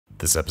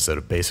This episode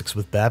of Basics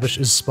with Babish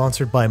is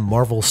sponsored by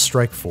Marvel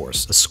Strike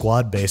Force, a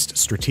squad-based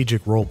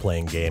strategic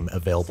role-playing game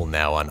available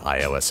now on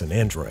iOS and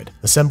Android.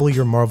 Assemble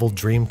your Marvel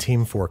Dream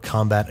Team for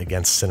combat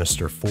against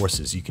sinister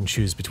forces. You can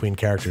choose between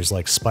characters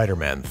like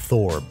Spider-Man,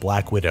 Thor,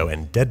 Black Widow,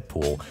 and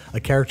Deadpool, a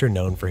character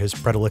known for his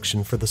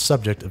predilection for the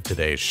subject of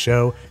today's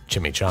show,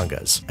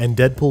 Chimichangas. And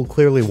Deadpool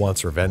clearly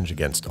wants revenge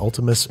against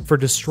Ultimus for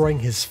destroying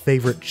his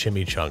favorite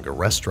chimichanga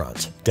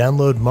restaurant.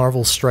 Download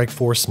Marvel Strike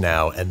Force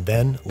now, and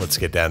then let's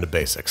get down to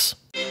basics.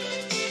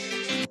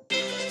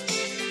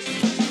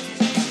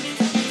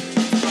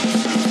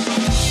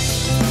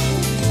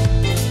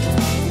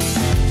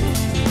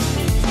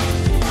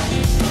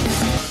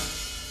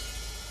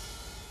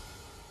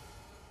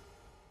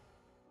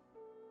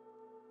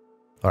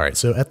 Alright,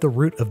 so at the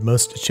root of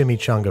most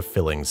chimichanga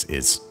fillings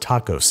is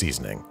taco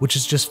seasoning, which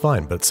is just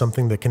fine, but it's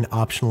something that can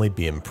optionally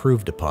be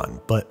improved upon.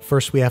 But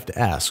first we have to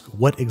ask,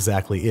 what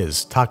exactly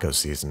is taco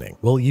seasoning?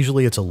 Well,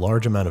 usually it's a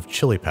large amount of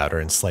chili powder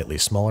and slightly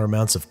smaller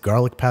amounts of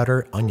garlic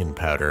powder, onion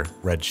powder,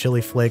 red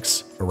chili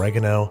flakes,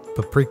 oregano,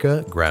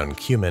 paprika, ground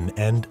cumin,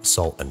 and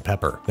salt and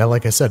pepper. Now,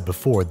 like I said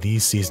before,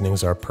 these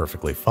seasonings are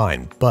perfectly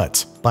fine,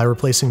 but by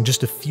replacing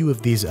just a few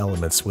of these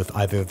elements with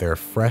either their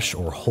fresh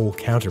or whole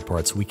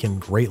counterparts, we can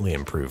greatly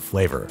improve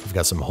flavor. We've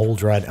got some whole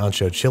dried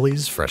ancho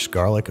chilies, fresh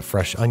garlic, a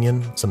fresh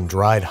onion, some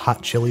dried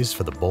hot chilies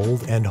for the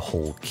bold, and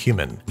whole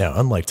cumin. Now,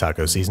 unlike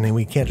taco seasoning,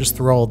 we can't just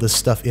throw all this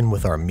stuff in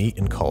with our meat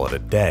and call it a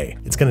day.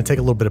 It's going to take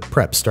a little bit of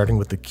prep, starting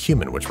with the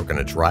cumin, which we're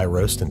going to dry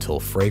roast until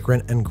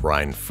fragrant and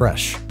grind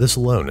fresh. This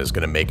alone is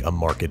going to make a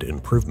marked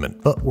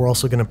improvement, but we're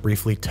also going to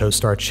briefly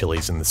toast our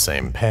chilies in the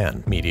same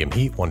pan. Medium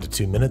heat, 1 to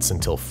 2 minutes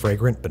until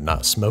fragrant but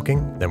not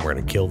smoking. Then we're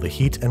going to kill the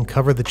heat and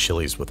cover the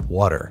chilies with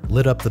water.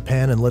 Lid up the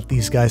pan and let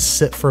these guys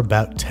sit for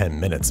about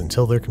 10 minutes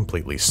until they're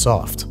completely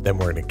soft. Then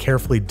we're going to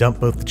carefully dump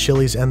both the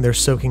chilies and their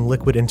soaking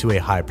liquid into a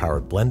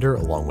high-powered blender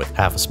along with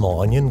half a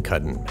small onion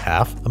cut in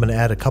half. I'm going to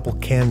add a couple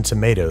canned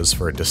tomatoes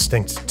for a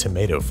distinct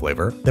tomato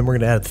flavor. Then we're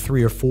going to add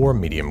 3 or 4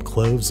 medium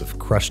cloves of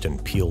crushed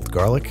and peeled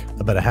garlic,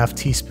 about a half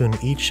teaspoon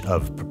each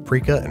of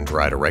paprika and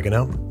dried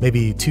oregano,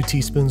 maybe 2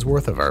 teaspoons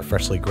worth of our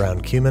freshly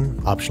ground cumin,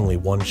 optionally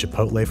 1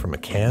 chipotle from a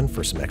can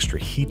for some extra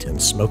heat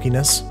and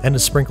smokiness, and a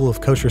sprinkle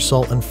of kosher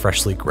salt and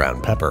freshly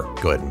ground pepper.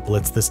 Go ahead and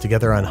blitz this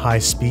together on high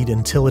speed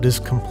until it is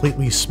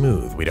completely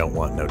smooth. We don't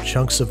want no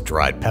chunks of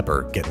dried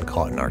pepper getting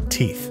caught in our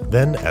teeth.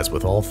 Then, as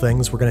with all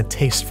things, we're going to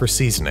taste for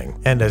seasoning.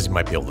 And as you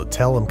might be able to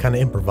tell, I'm kind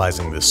of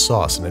improvising this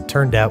sauce and it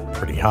turned out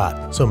pretty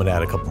hot. So I'm going to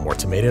add a couple more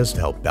tomatoes to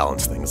help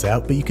balance things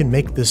out, but you can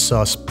make this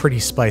sauce pretty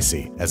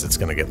spicy as it's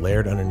going to get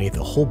layered underneath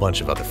a whole bunch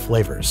of other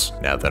flavors.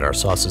 Now that our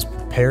sauce is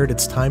prepared,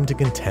 it's time to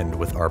contend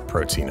with our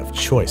protein of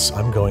choice.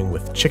 I'm going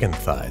with chicken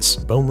thighs.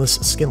 Boneless,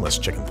 skinless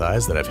chicken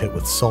thighs that I've hit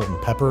with salt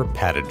and pepper,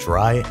 patted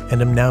dry,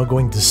 and I'm now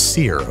going to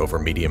sear over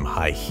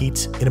medium-high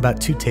heat in about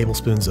 2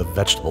 tablespoons of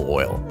vegetable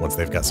oil. Once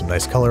they've got some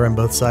nice color on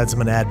both sides, I'm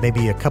going to add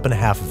maybe a cup and a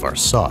half of our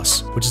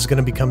sauce, which is going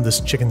to become this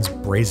chicken's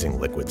braising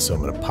liquid. So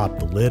I'm going to pop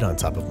the lid on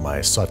top of my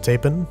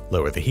sauté pan,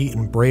 lower the heat,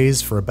 and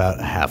braise for about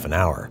a half an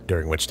hour,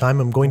 during which time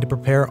I'm going to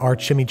prepare our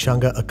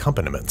chimichanga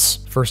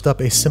accompaniments. First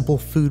up, a simple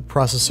food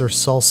processor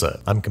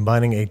salsa. I'm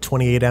combining a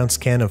 28-ounce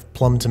can of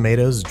plum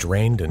tomatoes,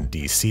 drained and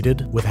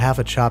de-seeded, with half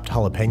a chopped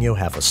jalapeno,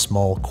 half a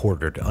small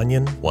quartered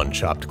onion, 1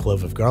 chopped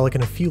clove of garlic,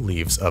 and a few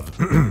leaves of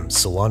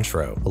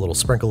cilantro, a little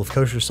sprinkle of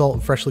kosher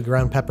salt, freshly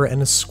ground pepper,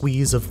 and a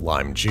squeeze of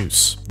lime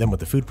juice. Then with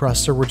the food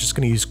processor, we're just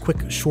going to use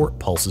quick, short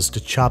pulses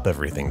to chop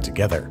everything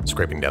together,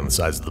 scraping down the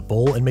sides of the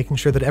bowl and making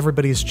sure that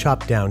everybody is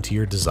chopped down to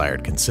your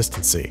desired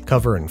consistency.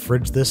 Cover and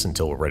fridge this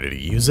until we're ready to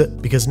use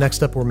it, because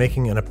next up we're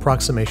making an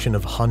approximation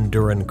of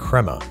Honduran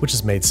crema, which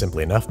is made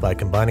simply enough by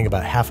combining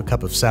about half a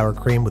cup of sour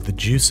cream with the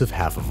juice of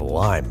half of a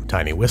lime.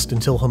 Tiny whisk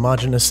until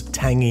homogeneous,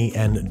 tangy,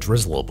 and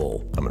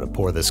drizzleable. I'm going to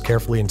pour this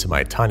carefully into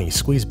my tiny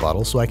squeeze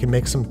bottle so I can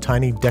make some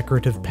tiny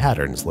decorative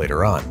patterns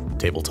later on.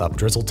 Tabletop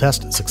drizzle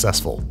test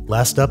successful.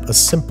 Last up, a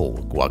simple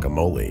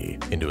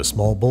guacamole. Into a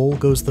small bowl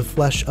goes the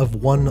flesh of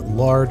 1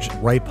 large,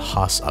 ripe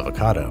Hass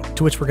avocado,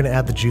 to which we're going to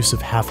add the juice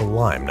of half a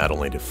lime, not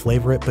only to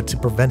flavor it, but to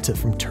prevent it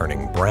from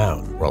turning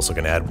brown. We're also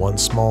going to add 1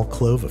 small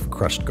clove of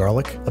crushed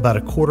garlic, about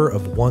a quarter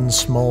of 1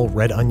 small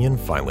red onion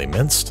finely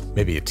minced,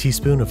 maybe a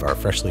teaspoon of our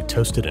freshly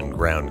toasted and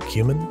ground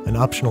cumin, an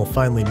optional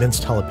finely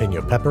minced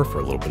jalapeno pepper for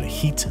a little bit of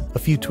heat, a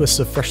few twists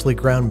of freshly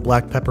ground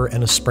black pepper,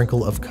 and a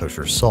sprinkle of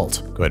kosher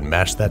salt. Go ahead and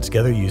mash that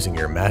together using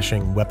your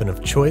mashing weapon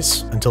of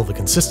choice until the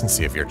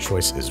consistency of your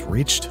choice is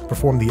reached.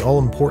 Perform the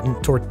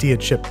all-important tortilla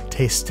chip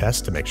taste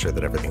test to make sure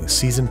that everything is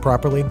seasoned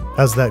properly.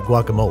 How's that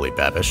guacamole,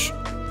 Babish?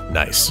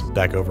 Nice.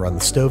 Back over on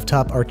the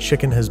stovetop, our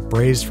chicken has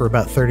braised for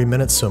about 30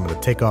 minutes, so I'm going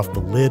to take off the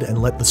lid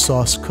and let the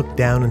sauce cook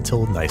down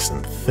until nice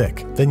and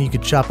thick. Then you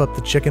could chop up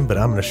the chicken, but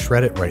I'm going to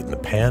shred it right in the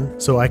pan,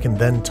 so I can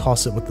then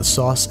toss it with the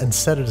sauce and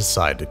set it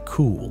aside to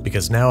cool,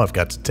 because now I've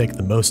got to take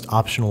the most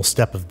optional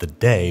step of the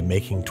day,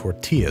 making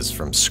tortillas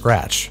from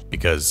scratch,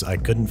 because I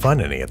couldn't find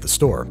any at the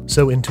store.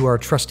 So into our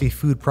trusty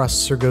food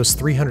processor goes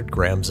 300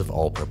 grams of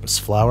all-purpose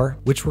flour,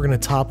 which we're going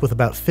to top with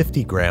about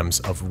 50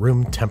 grams of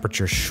room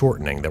temperature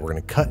shortening that we're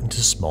going to cut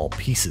into small small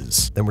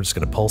pieces. Then we're just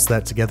going to pulse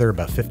that together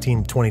about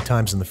 15-20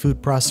 times in the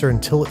food processor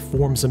until it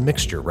forms a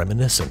mixture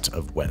reminiscent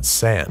of wet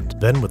sand.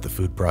 Then with the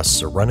food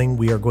processor running,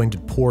 we are going to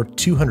pour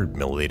 200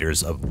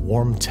 milliliters of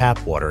warm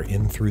tap water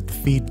in through the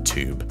feed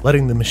tube,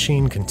 letting the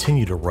machine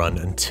continue to run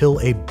until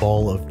a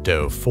ball of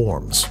dough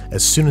forms.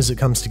 As soon as it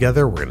comes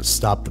together, we're going to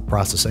stop the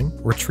processing,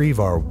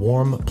 retrieve our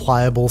warm,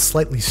 pliable,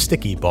 slightly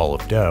sticky ball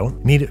of dough,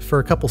 knead it for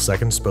a couple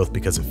seconds both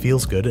because it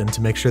feels good and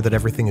to make sure that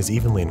everything is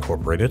evenly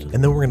incorporated,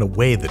 and then we're going to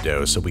weigh the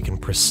dough so we can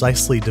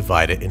precisely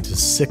divide it into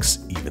 6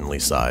 evenly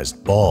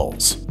sized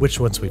balls, which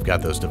once we've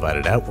got those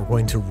divided out, we're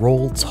going to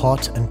roll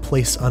taut and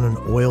place on an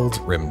oiled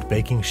rimmed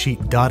baking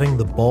sheet, dotting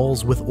the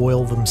balls with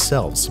oil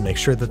themselves to make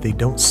sure that they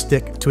don't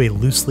stick to a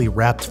loosely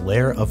wrapped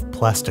layer of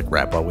plastic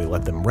wrap while we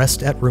let them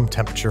rest at room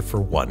temperature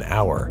for 1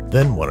 hour.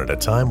 Then one at a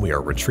time, we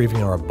are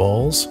retrieving our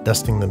balls,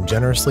 dusting them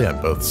generously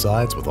on both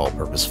sides with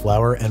all-purpose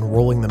flour, and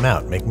rolling them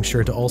out, making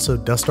sure to also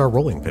dust our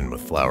rolling pin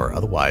with flour,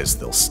 otherwise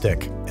they'll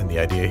stick. And the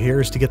idea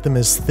here is to get them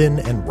as thin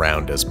and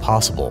round as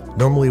possible.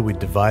 Normally we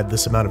divide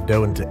this amount of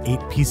dough into 8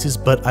 pieces,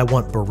 but I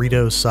want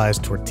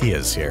burrito-sized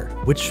tortillas here,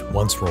 which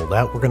once rolled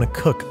out, we're going to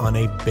cook on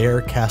a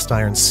bare cast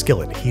iron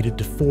skillet heated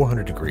to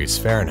 400 degrees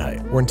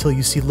Fahrenheit, or until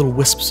you see little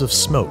wisps of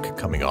smoke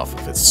coming off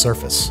of its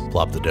surface.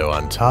 Plop the dough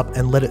on top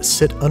and let it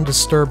sit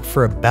undisturbed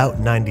for about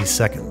 90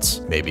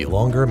 seconds. Maybe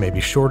longer,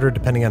 maybe shorter,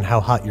 depending on how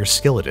hot your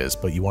skillet is,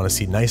 but you want to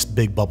see nice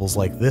big bubbles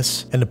like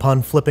this, and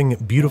upon flipping,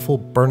 beautiful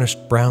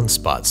burnished brown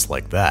spots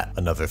like that.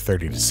 Another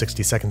 30 to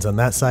 60 seconds on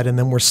that side, and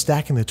then we're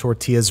stacking the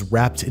tortillas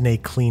wrapped in a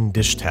clean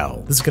dish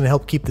towel. This is going to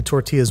help keep the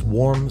tortillas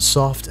warm,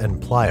 soft,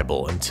 and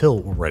pliable until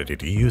we're ready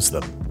to use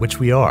them, which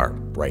we are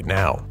right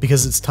now,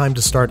 because it's time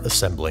to start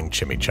assembling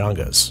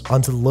chimichangas.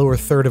 Onto the lower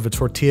third of a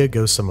tortilla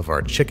goes some of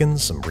our chicken,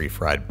 some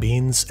refried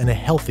beans, and a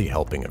healthy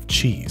helping of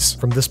cheese.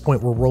 From this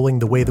point, we're rolling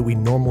the way that we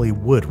normally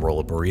would roll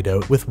a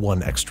burrito, with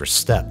one extra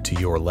step. To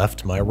your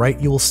left, my right,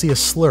 you will see a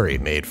slurry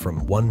made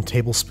from 1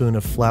 tablespoon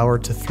of flour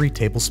to 3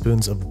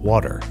 tablespoons of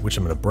water, which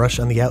I'm going to brush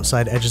on the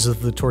outside edges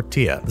of the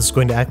tortilla. This is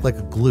going to act like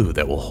a glue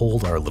that will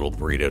hold our little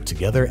burrito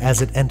together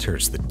as it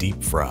enters the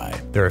deep fry.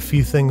 There are a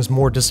few things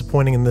more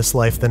disappointing in this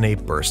life than a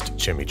burst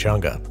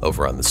chimichanga.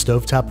 Over on the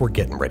stovetop, we're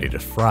getting ready to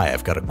fry.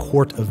 I've got a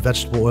quart of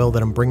vegetable oil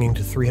that I'm bringing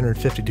to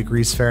 350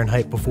 degrees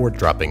Fahrenheit before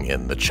dropping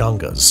in the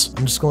changas.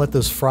 I'm just going to let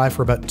those fry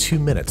for about 2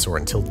 minutes or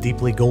until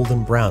deeply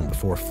golden brown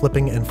before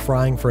flipping and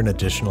frying for an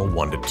additional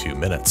 1 to 2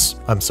 minutes.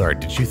 I'm sorry,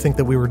 did you think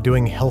that we were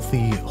doing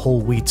healthy,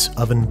 whole wheat,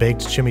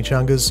 oven-baked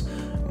chimichangas?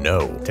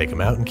 No. Take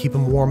them out and keep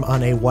them warm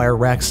on a wire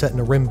rack set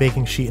in a rim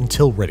baking sheet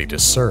until ready to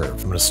serve.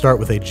 I'm going to start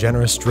with a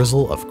generous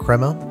drizzle of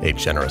crema, a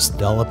generous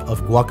dollop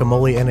of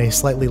guacamole, and a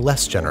slightly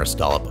less generous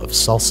dollop of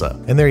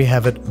salsa. And there you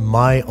have it,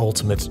 my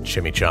ultimate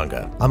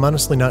chimichanga. I'm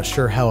honestly not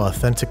sure how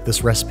authentic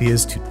this recipe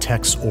is to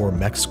Tex or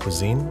Mex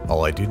cuisine.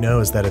 All I do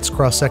know is that its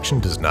cross-section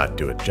does not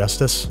do it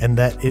justice, and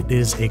that it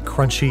is a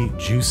crunchy,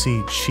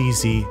 juicy,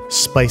 cheesy,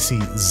 spicy,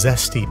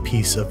 zesty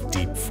piece of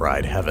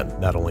deep-fried heaven.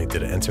 Not only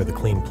did it enter the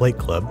Clean Plate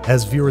Club,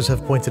 as viewers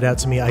have pointed out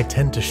to me, I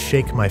tend to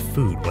shake my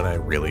food when I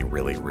really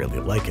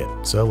like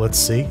it. So let's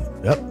see.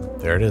 Yep,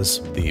 there it is.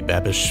 The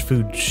Babish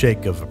food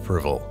shake of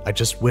approval. I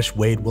just wish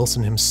Wade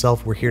Wilson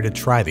himself were here to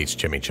try these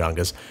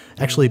chimichangas.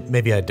 Actually,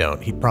 maybe I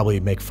don't. He'd probably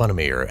make fun of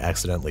me or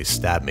accidentally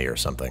stab me or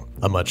something.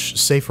 A much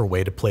safer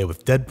way to play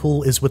with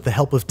Deadpool is with the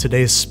help of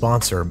today's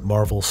sponsor,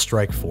 Marvel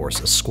Strike Force,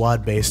 a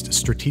squad-based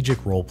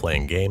strategic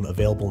role-playing game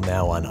available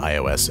now on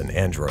iOS and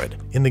Android.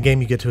 In the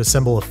game, you get to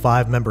assemble a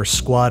 5-member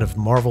squad of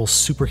Marvel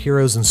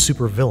superheroes and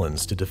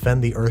supervillains to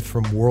defend the Earth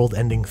from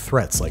world-ending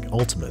threats like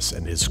Ultimus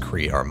and his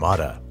Kree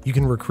Armada. You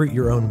can recruit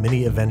your own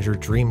mini-Avenger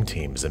dream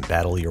teams and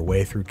battle your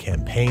way through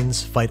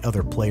campaigns, fight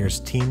other players'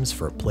 teams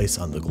for a place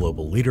on the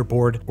global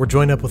leaderboard, or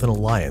join up with an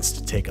alliance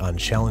to take on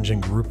challenging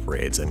group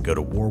raids and go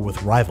to war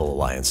with rival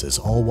alliances,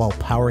 all while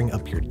powering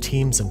up your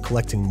teams and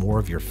collecting more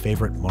of your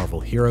favorite Marvel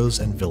heroes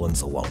and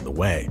villains along the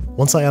way.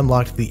 Once I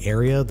unlocked the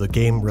area, the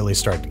game really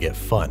started to get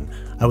fun.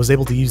 I was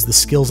able to use the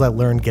skills I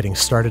learned getting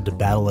started to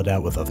battle it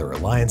out with other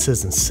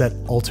alliances and set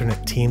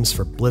alternate teams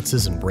for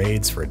blitzes and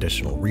raids for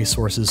additional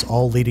resources,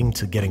 all leading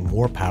to getting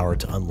more power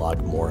to unlock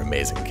more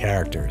amazing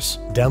characters.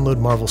 Download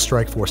Marvel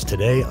Strike Force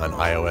today on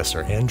iOS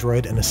or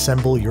Android and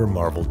assemble your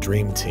Marvel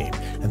Dream Team.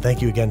 And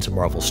thank you again to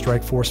Marvel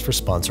Strike Force for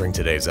sponsoring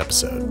today's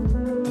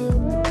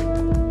episode.